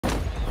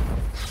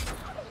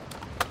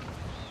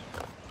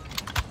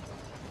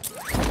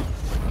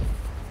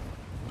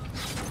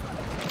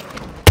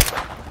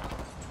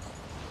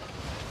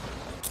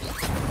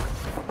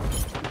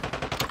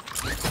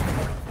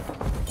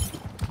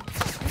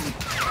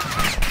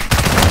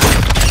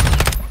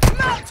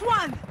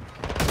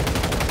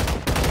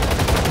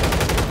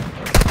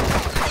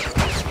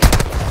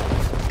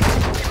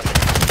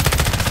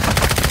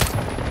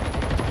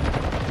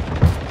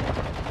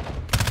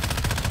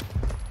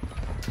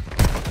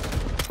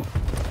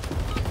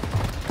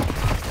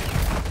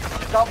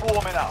Done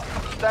warming up.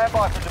 Stand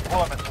by for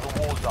deployment to the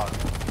war zone.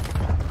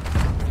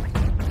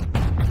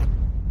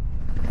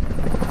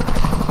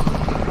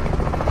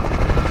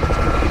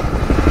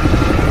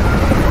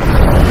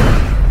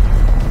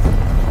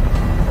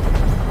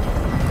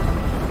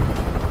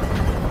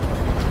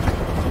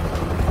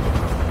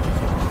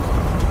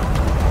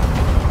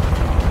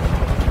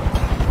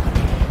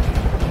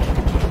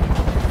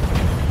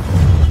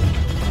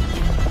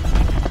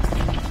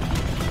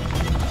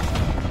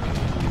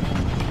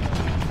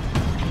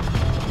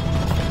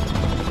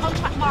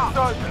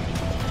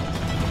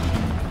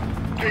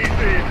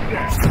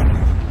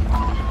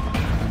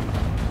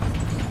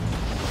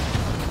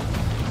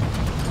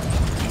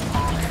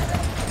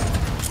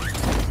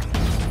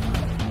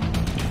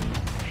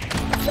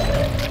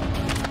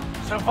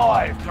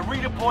 Survive to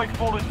redeploy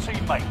fallen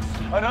teammates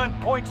and earn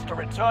points to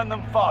return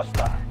them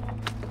faster.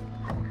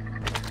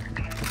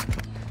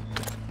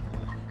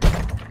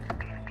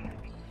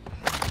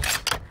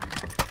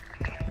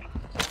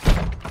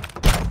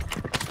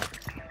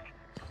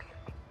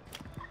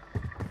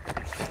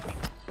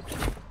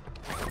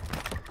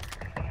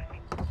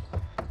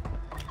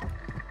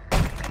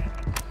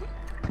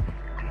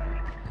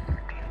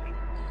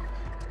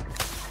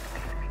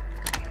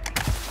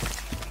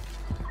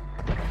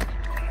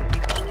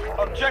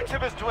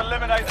 Objective is to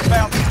eliminate the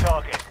bounty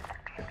target.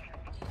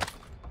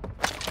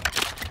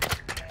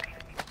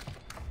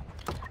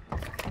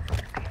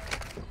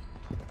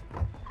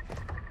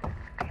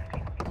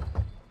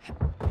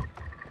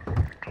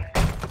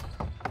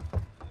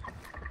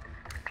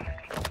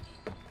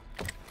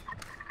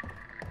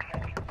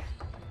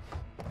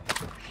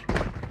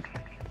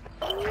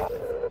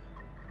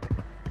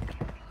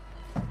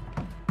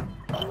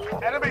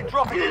 Enemy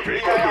dropping into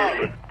the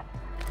AO.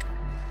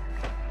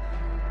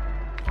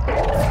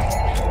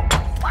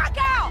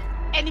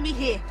 Enemy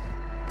here.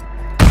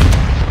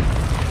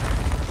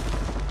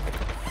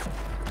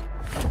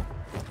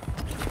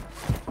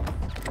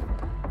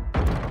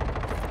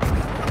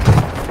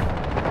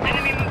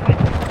 Enemy movement.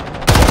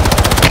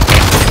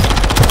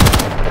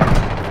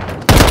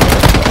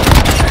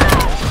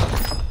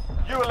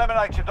 You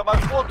eliminated the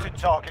most wanted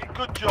target.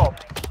 Good job.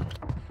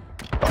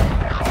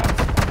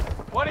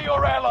 One of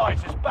your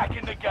allies is back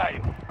in the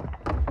game.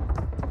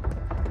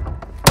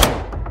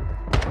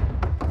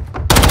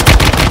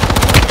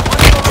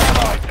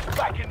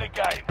 Back in the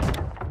game.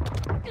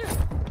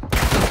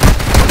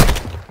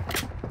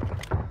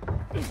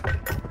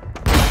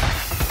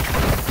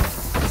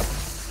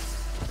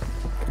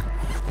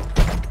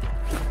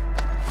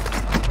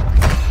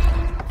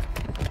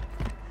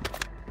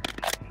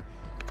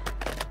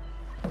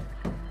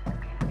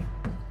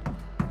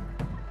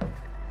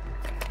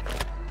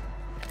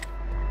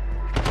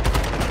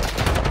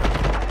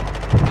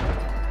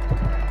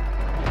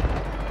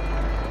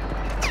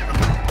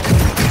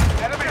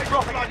 Enemy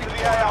dropping into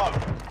the AO.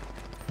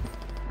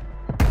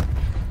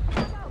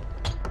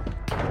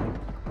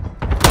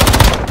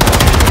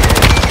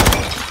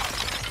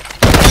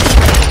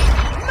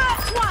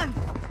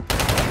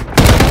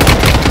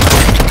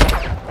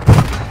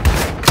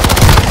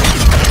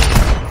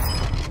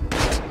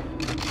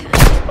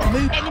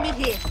 Enemy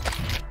here.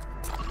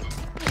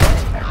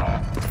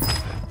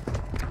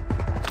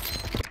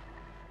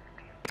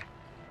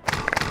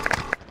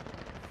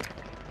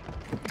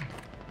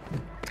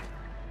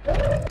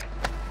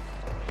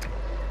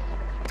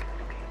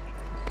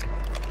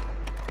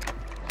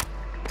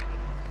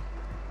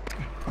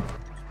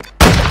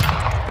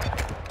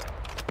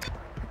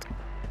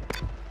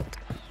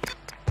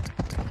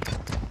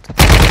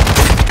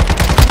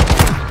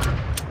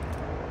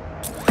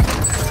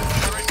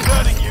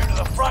 Returning you to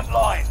the front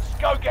lines.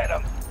 Go get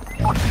them.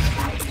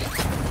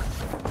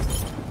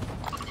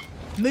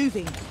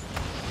 Moving.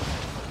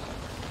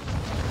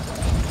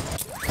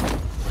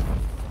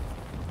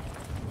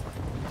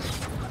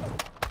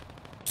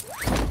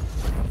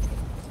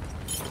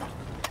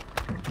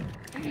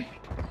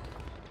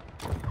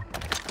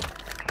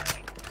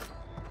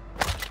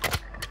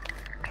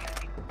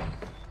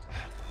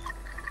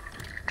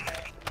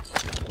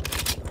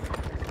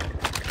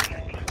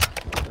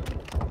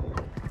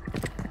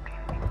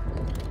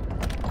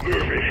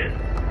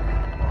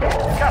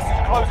 Gas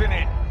is closing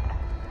in.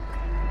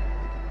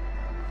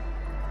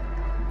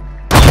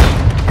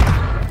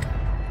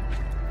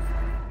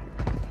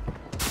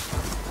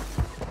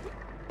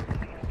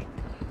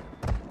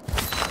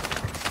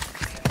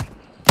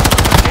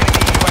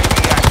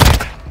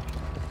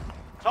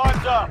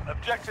 Time's up.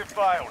 Objective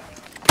failed.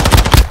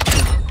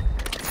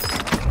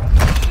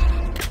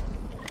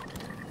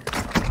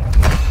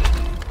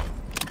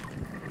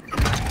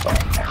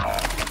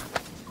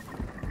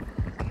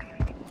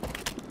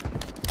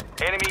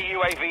 Enemy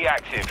UAV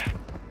active.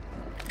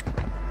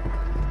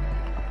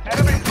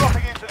 Enemy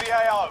dropping into the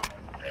AO.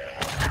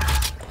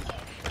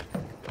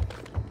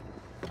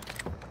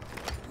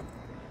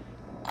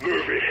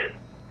 Moving.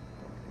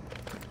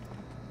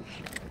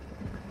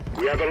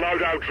 We have a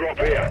loadout drop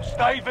here.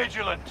 Stay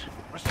vigilant.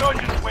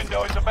 Resurgence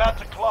window is about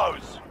to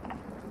close.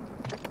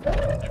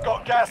 You've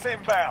got gas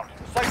inbound.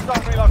 Safe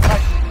zone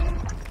relocation.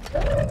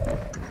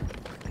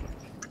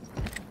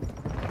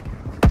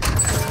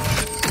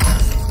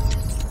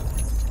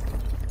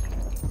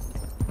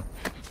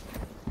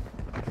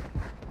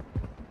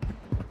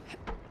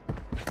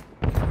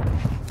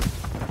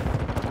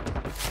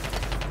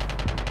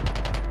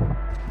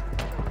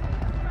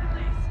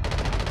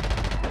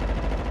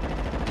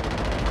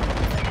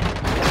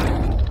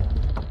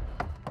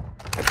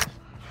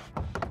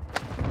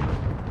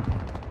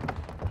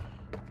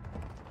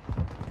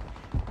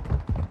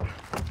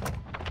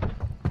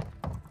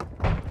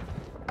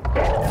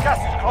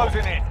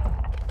 closing in.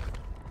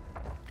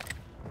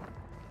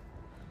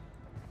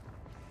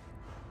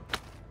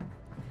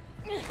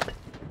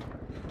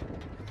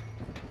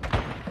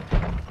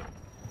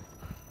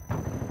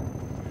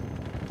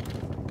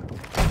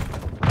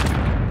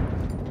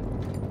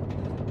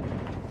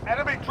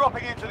 Enemy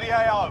dropping into the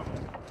AO.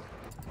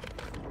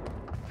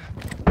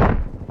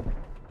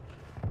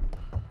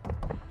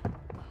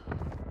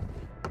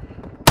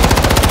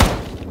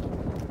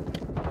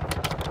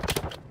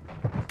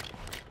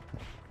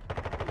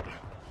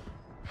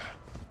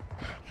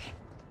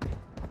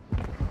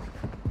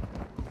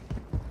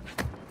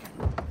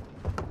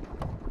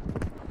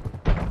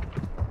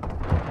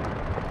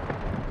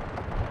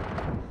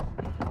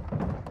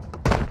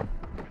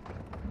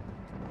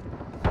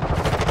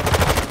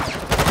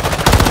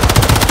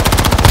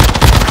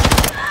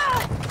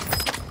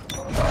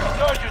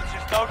 Resurgence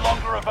is no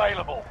longer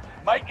available.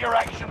 Make your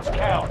actions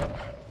count.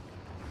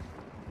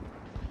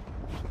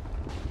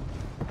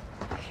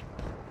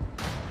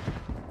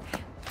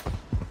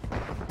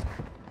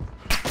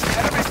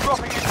 Enemy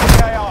dropping into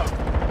the AO.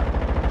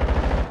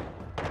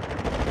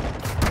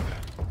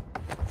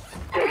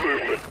 Got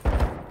movement.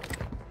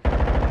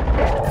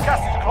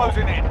 Gas is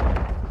closing in.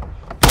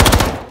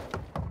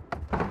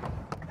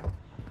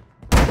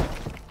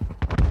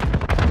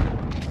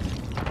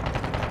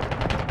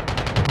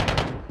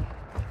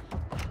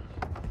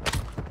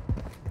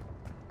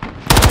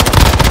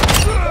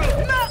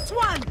 Not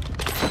one!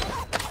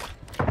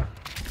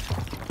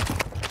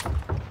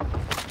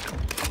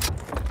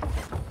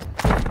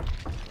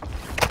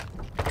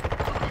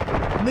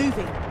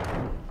 Moving.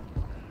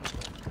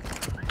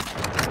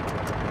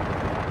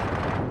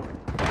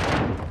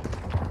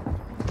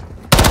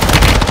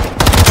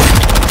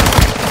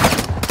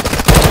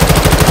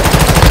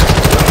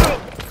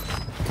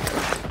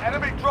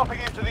 Enemy dropping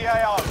into the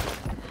AO.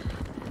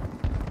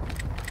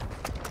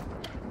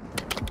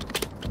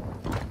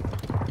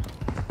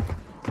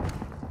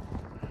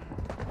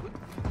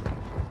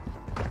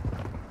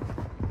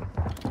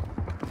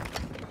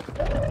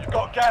 You've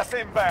got gas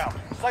inbound.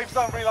 Safe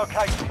zone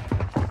relocated.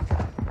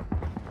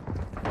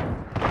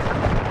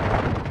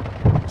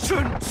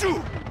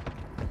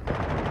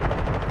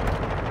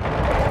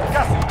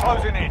 Gas is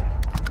closing in.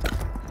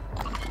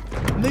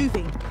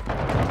 Moving.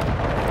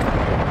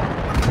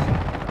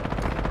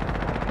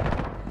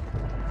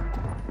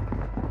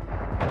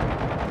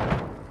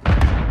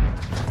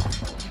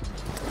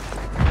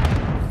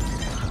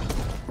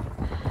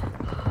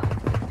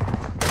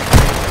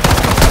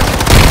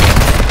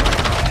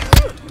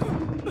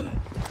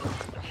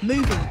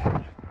 Moving.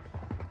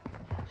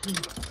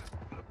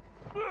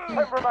 10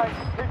 remain.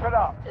 Keep it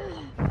up.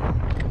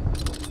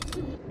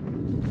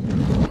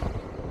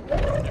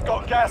 You've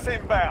got gas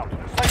inbound.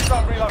 Safe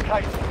zone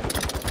relocated.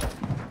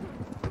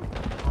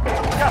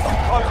 Gas is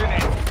closing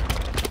in.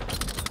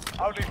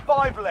 Only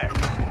 5 left.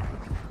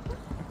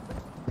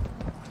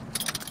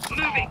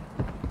 Moving.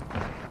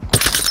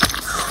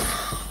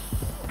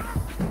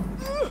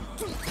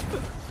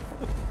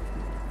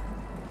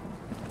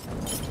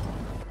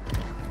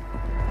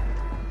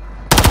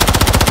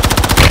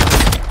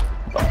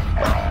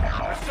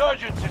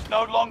 Resurgence is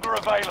no longer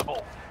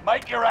available.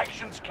 Make your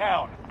actions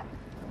count.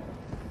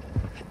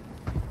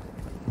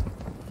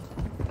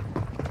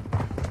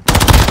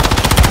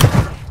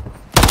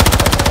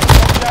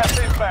 Gas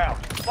inbound.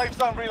 Safe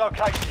zone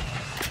relocated.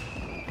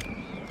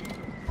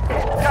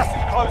 Gas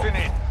is closing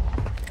in.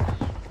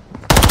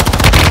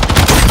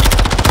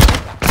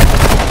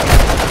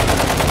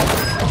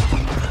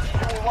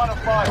 You were 1 of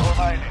 5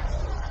 remaining.